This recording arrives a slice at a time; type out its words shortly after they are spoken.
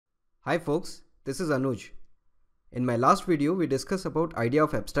Hi folks, this is Anuj. In my last video, we discussed about idea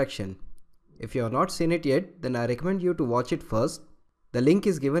of abstraction. If you have not seen it yet, then I recommend you to watch it first. The link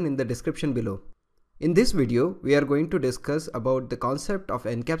is given in the description below. In this video, we are going to discuss about the concept of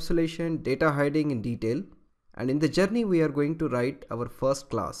encapsulation, data hiding in detail, and in the journey we are going to write our first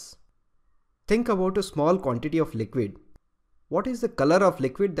class. Think about a small quantity of liquid. What is the color of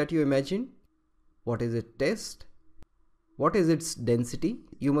liquid that you imagine? What is its taste? What is its density?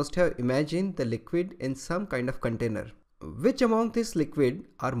 You must have imagined the liquid in some kind of container. Which among this liquid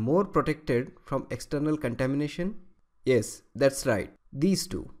are more protected from external contamination? Yes, that's right, these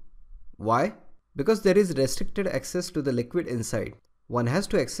two. Why? Because there is restricted access to the liquid inside. One has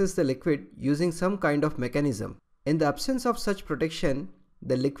to access the liquid using some kind of mechanism. In the absence of such protection,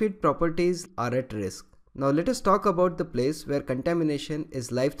 the liquid properties are at risk. Now let us talk about the place where contamination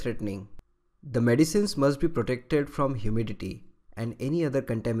is life-threatening. The medicines must be protected from humidity and any other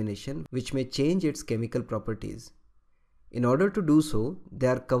contamination which may change its chemical properties. In order to do so, they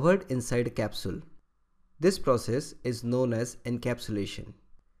are covered inside a capsule. This process is known as encapsulation.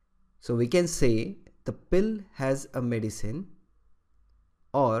 So we can say the pill has a medicine,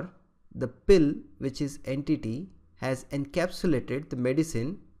 or the pill, which is entity, has encapsulated the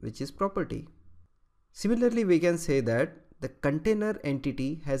medicine, which is property. Similarly, we can say that the container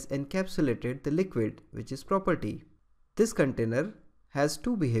entity has encapsulated the liquid, which is property. This container has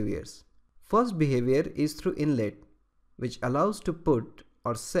two behaviors. First behavior is through inlet, which allows to put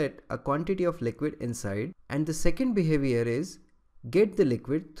or set a quantity of liquid inside, and the second behavior is get the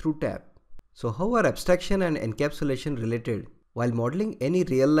liquid through tap. So how are abstraction and encapsulation related? While modeling any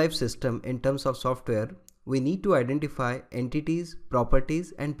real-life system in terms of software, we need to identify entities,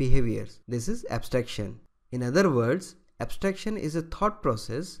 properties, and behaviors. This is abstraction. In other words, abstraction is a thought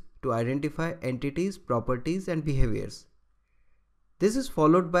process to identify entities, properties, and behaviors. This is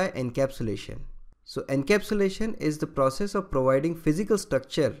followed by encapsulation. So encapsulation is the process of providing physical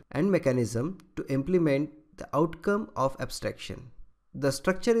structure and mechanism to implement the outcome of abstraction. The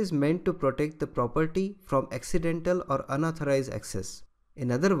structure is meant to protect the property from accidental or unauthorized access.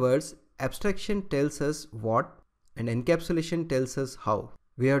 In other words, abstraction tells us what and encapsulation tells us how.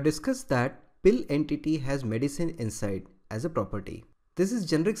 We have discussed that pill entity has medicine inside as a property. This is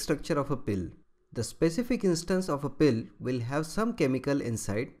generic structure of a pill. The specific instance of a pill will have some chemical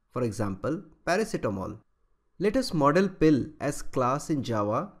inside, for example, paracetamol. Let us model pill as class in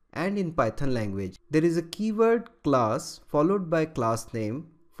Java and in Python language. There is a keyword class followed by class name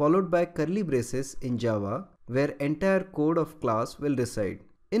followed by curly braces in Java, where entire code of class will reside.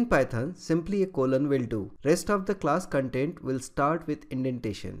 In Python, simply a colon will do. Rest of the class content will start with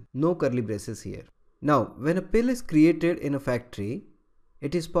indentation. No curly braces here. Now, when a pill is created in a factory,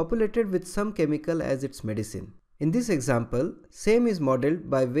 it is populated with some chemical as its medicine. In this example, same is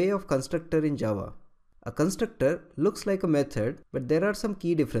modeled by way of constructor in Java. A constructor looks like a method, but there are some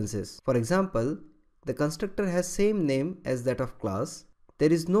key differences. For example, the constructor has same name as that of class.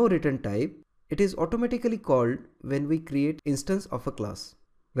 There is no return type. It is automatically called when we create instance of a class.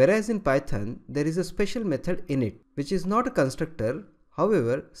 Whereas in Python, there is a special method init, which is not a constructor.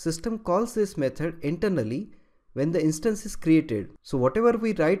 However, system calls this method internally when the instance is created. So whatever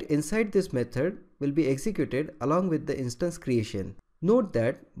we write inside this method will be executed along with the instance creation. Note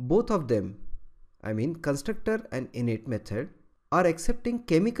that both of them, I mean constructor and init method, are accepting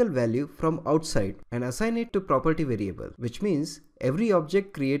chemical value from outside and assign it to property variable, which means every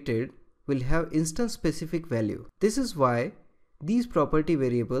object created will have instance specific value. This is why these property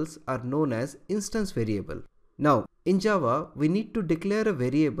variables are known as instance variable. Now, in Java, we need to declare a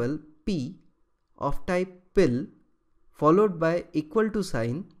variable p of type pill followed by equal to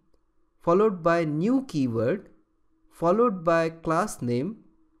sign followed by new keyword followed by class name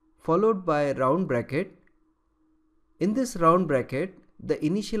followed by round bracket. In this round bracket, the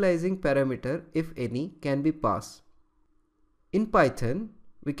initializing parameter, if any, can be passed. In Python,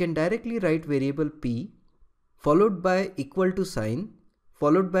 we can directly write variable p followed by equal to sign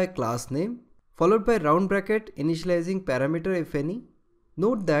followed by class name followed by round bracket initializing parameter, if any.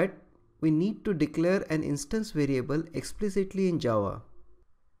 Note that we need to declare an instance variable explicitly in Java,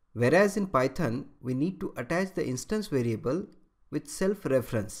 whereas in Python we need to attach the instance variable with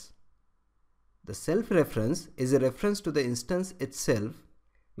self-reference. The self-reference is a reference to the instance itself,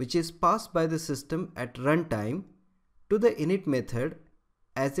 which is passed by the system at runtime to the init method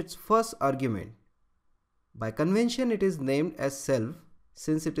as its first argument. By convention, it is named as self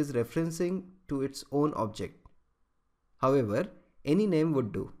since it is referencing to its own object. However, any name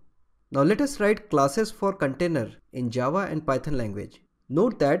would do. Now let us write classes for container in Java and Python language.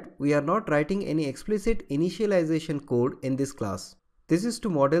 Note that we are not writing any explicit initialization code in this class. This is to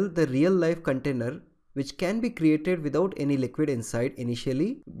model the real-life container which can be created without any liquid inside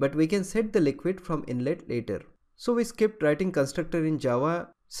initially, but we can set the liquid from inlet later. So we skipped writing constructor in Java.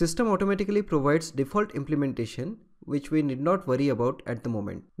 System automatically provides default implementation which we need not worry about at the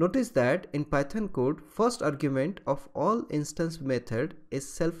moment. Notice that in Python code, first argument of all instance method is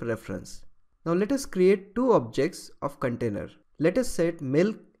self-reference. Now let us create two objects of container. Let us set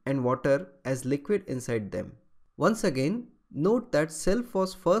milk and water as liquid inside them. Once again, note that self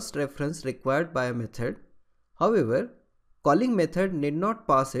was first reference required by a method. However, calling method need not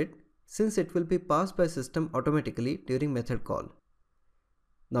pass it since it will be passed by system automatically during method call.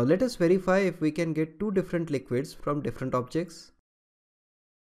 Now let us verify if we can get two different liquids from different objects.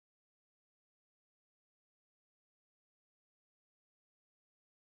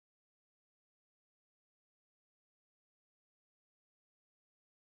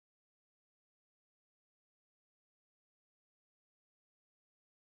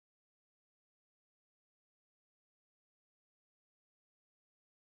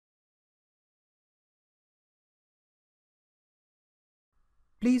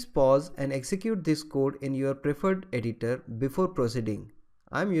 Please pause and execute this code in your preferred editor before proceeding.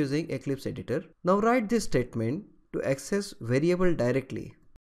 I am using Eclipse editor. Now write this statement to access variable directly.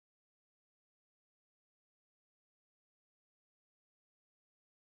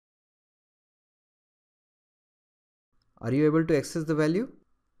 Are you able to access the value?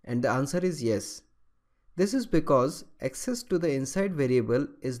 And the answer is yes. This is because access to the inside variable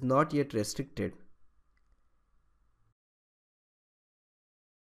is not yet restricted.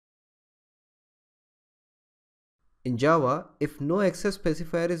 In Java, if no access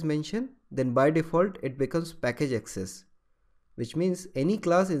specifier is mentioned, then by default it becomes package access, which means any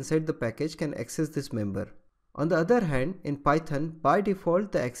class inside the package can access this member. On the other hand, in Python, by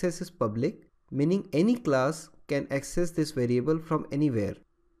default the access is public, meaning any class can access this variable from anywhere,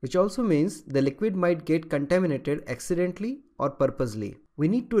 which also means the liquid might get contaminated accidentally or purposely. We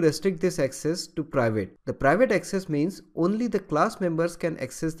need to restrict this access to private. The private access means only the class members can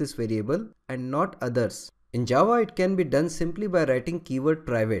access this variable and not others. In Java, it can be done simply by writing keyword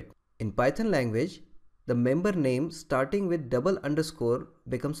private. In Python language, the member name starting with double underscore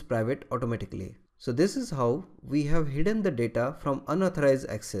becomes private automatically. So this is how we have hidden the data from unauthorized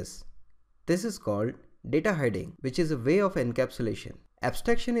access. This is called data hiding, which is a way of encapsulation.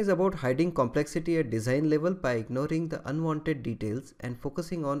 Abstraction is about hiding complexity at design level by ignoring the unwanted details and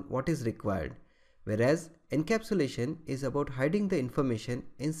focusing on what is required. Whereas encapsulation is about hiding the information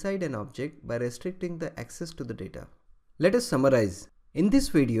inside an object by restricting the access to the data. Let us summarize. In this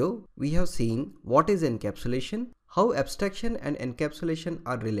video, we have seen what is encapsulation, how abstraction and encapsulation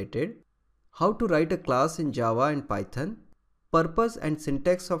are related, how to write a class in Java and Python, purpose and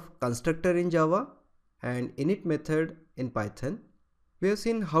syntax of constructor in Java and init method in Python. We have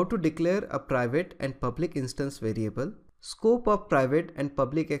seen how to declare a private and public instance variable, scope of private and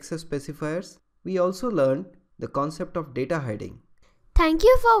public access specifiers. We also learned the concept of data hiding. Thank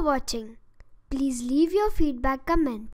you for watching. Please leave your feedback comment.